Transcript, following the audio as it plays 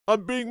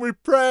I'm being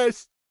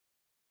repressed.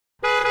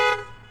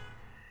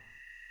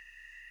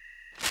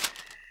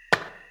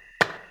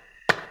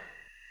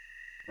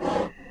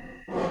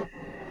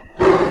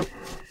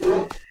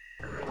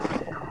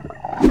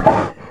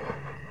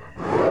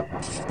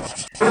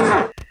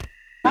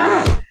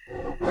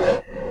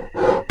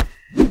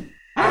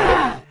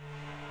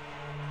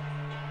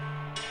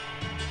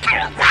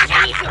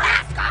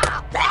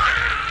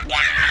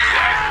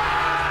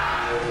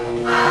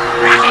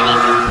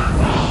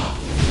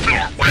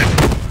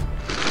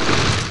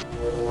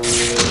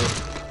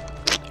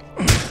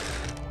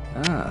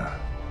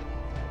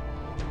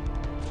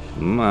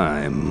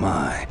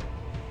 My.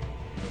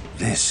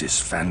 This is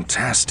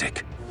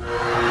fantastic.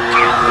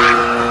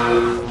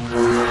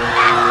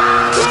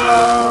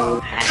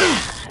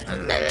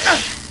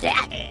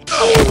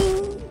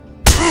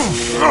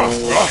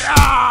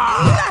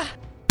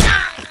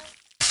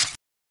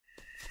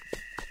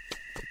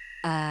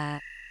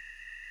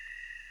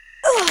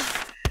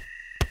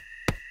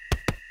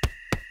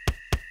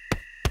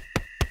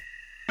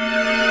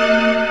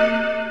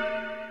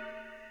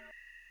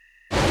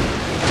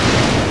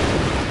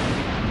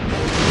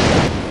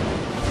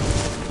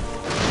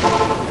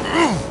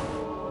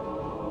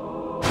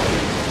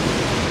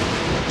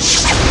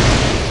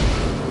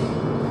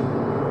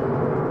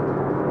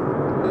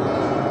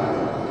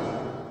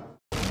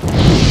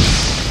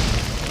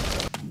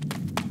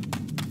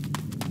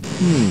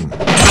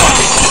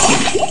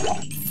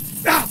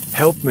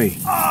 Help me.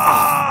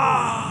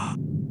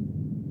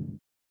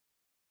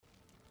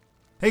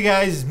 Hey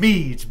guys, it's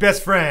me, it's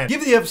Best Friend.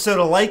 Give the episode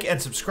a like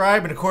and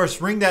subscribe, and of course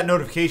ring that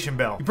notification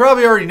bell. You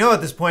probably already know at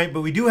this point,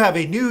 but we do have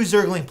a new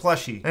Zergling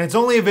plushie, and it's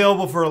only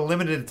available for a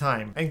limited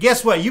time. And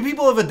guess what? You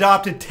people have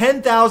adopted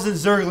 10,000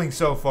 Zerglings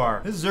so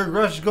far. This Zerg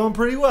rush is going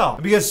pretty well.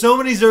 And because so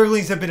many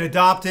Zerglings have been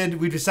adopted,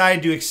 we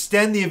decided to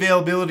extend the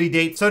availability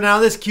date. So now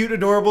this cute,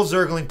 adorable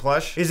Zergling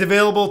plush is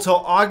available till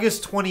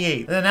August 28th.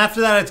 And then after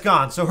that, it's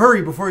gone. So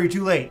hurry before you're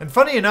too late. And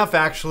funny enough,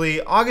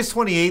 actually, August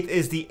 28th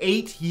is the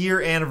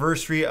 8-year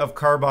anniversary of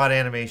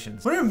CarbotAnimations.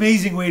 What an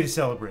amazing way to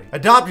celebrate.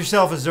 Adopt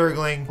yourself a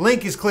Zergling.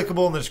 Link is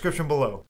clickable in the description below.